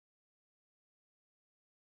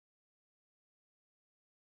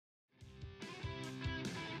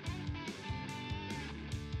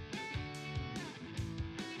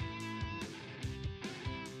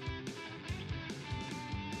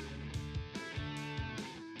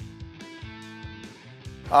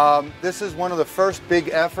This is one of the first big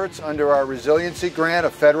efforts under our resiliency grant, a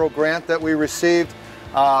federal grant that we received.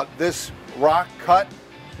 This rock cut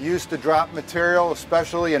used to drop material,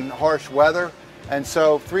 especially in harsh weather. And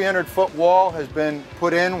so 300-foot wall has been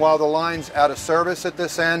put in while the line's out of service at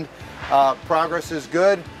this end. Progress is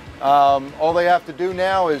good. All they have to do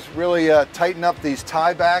now is really tighten up these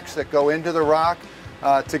tiebacks that go into the rock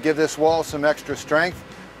to give this wall some extra strength.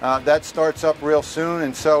 That starts up real soon,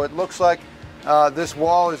 and so it looks like this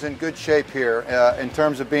wall is in good shape here in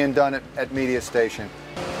terms of being done at Media Station.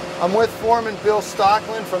 I'm with Foreman Bill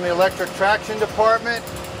Stockland from the Electric Traction Department.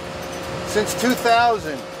 Since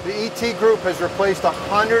 2000, the ET group has replaced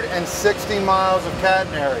 160 miles of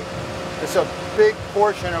catenary. It's a big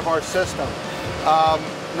portion of our system.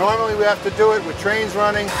 Normally we have to do it with trains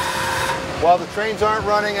running. While the trains aren't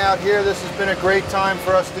running out here, this has been a great time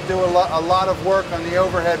for us to do a lot of work on the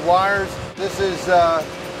overhead wires. This is a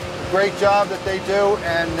great job that they do,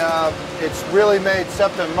 and it's really made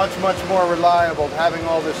SEPTA much more reliable having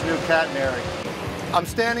all this new catenary. I'm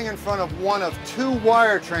standing in front of one of 2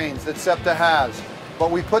 wire trains that SEPTA has, but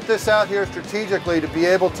we put this out here strategically to be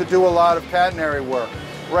able to do a lot of catenary work.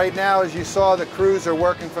 Right now, as you saw, the crews are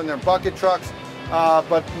working from their bucket trucks,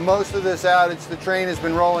 but most of this outage, the train has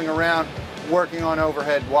been rolling around working on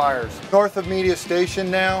overhead wires. North of Media Station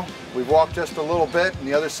now, we've walked just a little bit on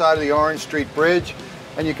the other side of the Orange Street Bridge,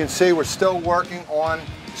 and you can see we're still working on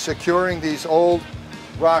securing these old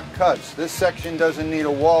rock cuts. This section doesn't need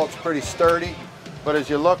a wall, it's pretty sturdy. But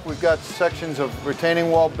as you look, we've got sections of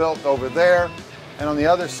retaining wall built over there, and on the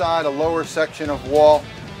other side, a lower section of wall.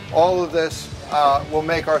 All of this will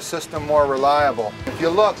make our system more reliable. If you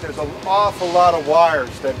look, there's an awful lot of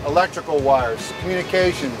wires, electrical wires,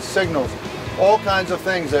 communications, signals, all kinds of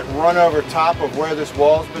things that run over top of where this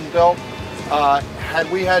wall's been built.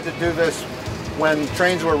 Had we had to do this when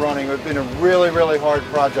trains were running, it would have been a really hard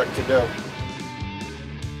project to do.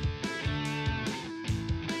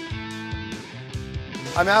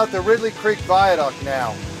 I'm out at the Ridley Creek Viaduct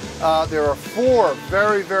now. There are 4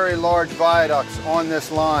 very large viaducts on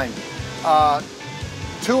this line.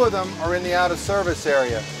 2 of them are in the out of service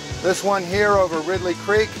area. This one here over Ridley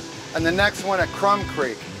Creek, and the next one at Crum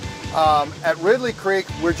Creek. At Ridley Creek,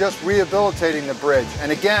 we're just rehabilitating the bridge.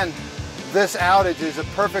 And again, this outage is a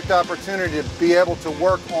perfect opportunity to be able to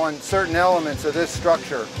work on certain elements of this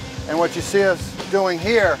structure. And what you see us doing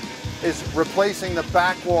here is replacing the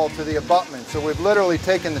back wall to the abutment. So we've literally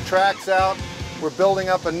taken the tracks out, we're building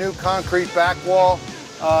up a new concrete back wall,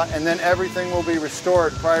 and then everything will be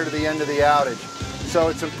restored prior to the end of the outage. So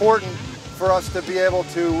it's important for us to be able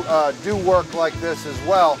to do work like this as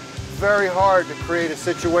well. Very hard to create a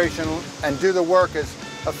situation and do the work as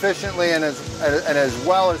efficiently and as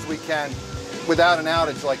well as we can without an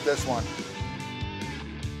outage like this one.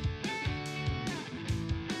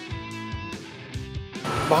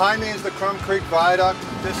 Behind me is the Crum Creek Viaduct.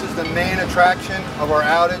 This is the main attraction of our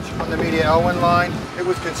outage on the Media Elwyn line. It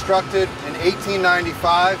was constructed in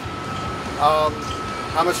 1895.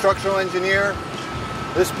 I'm a structural engineer.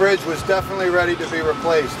 This bridge was definitely ready to be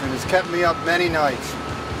replaced and has kept me up many nights.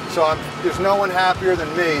 So there's no one happier than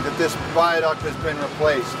me that this viaduct has been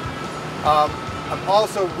replaced. I'd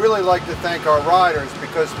also really like to thank our riders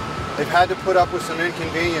because they've had to put up with some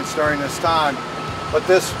inconvenience during this time. But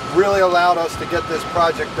this really allowed us to get this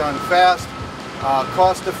project done fast,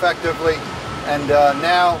 cost effectively, and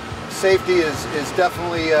now safety is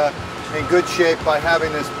definitely in good shape by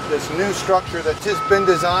having this new structure that's just been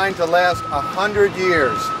designed to last 100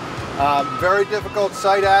 years. Very difficult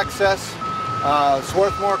site access.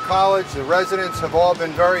 Swarthmore College, the residents have all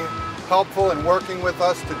been very helpful in working with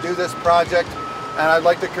us to do this project, and I'd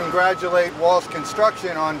like to congratulate Walsh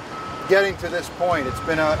Construction on getting to this point. It's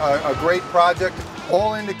been a great project.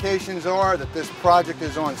 All indications are that this project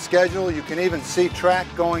is on schedule. You can even see track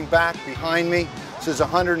going back behind me. This is a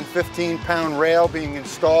 115-pound rail being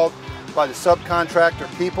installed by the subcontractor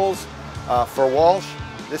Peoples for Walsh.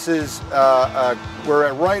 This is,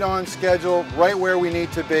 we're right on schedule, right where we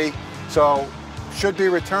need to be. So should be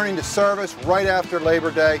returning to service right after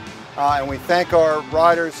Labor Day. And we thank our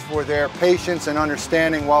riders for their patience and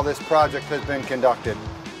understanding while this project has been conducted.